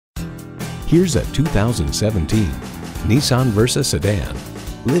Here's a 2017 Nissan Versa Sedan.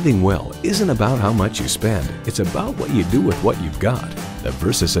 Living well isn't about how much you spend, it's about what you do with what you've got. The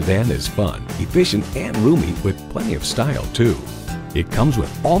Versa Sedan is fun, efficient, and roomy with plenty of style too. It comes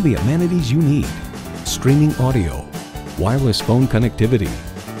with all the amenities you need: streaming audio, wireless phone connectivity,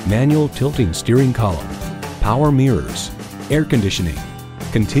 manual tilting steering column, power mirrors, air conditioning,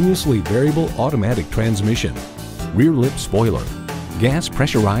 continuously variable automatic transmission, rear lip spoiler, gas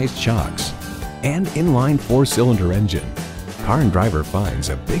pressurized shocks, and inline 4-cylinder engine. Car and Driver finds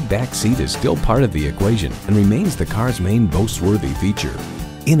a big back seat is still part of the equation and remains the car's main boast-worthy feature.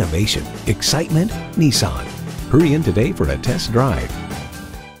 Innovation, excitement, Nissan. Hurry in today for a test drive.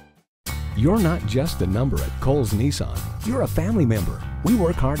 You're not just a number at Cowles Nissan. You're a family member. We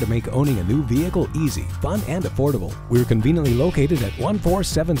work hard to make owning a new vehicle easy, fun, and affordable. We're conveniently located at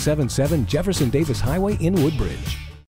 14777 Jefferson Davis Highway in Woodbridge.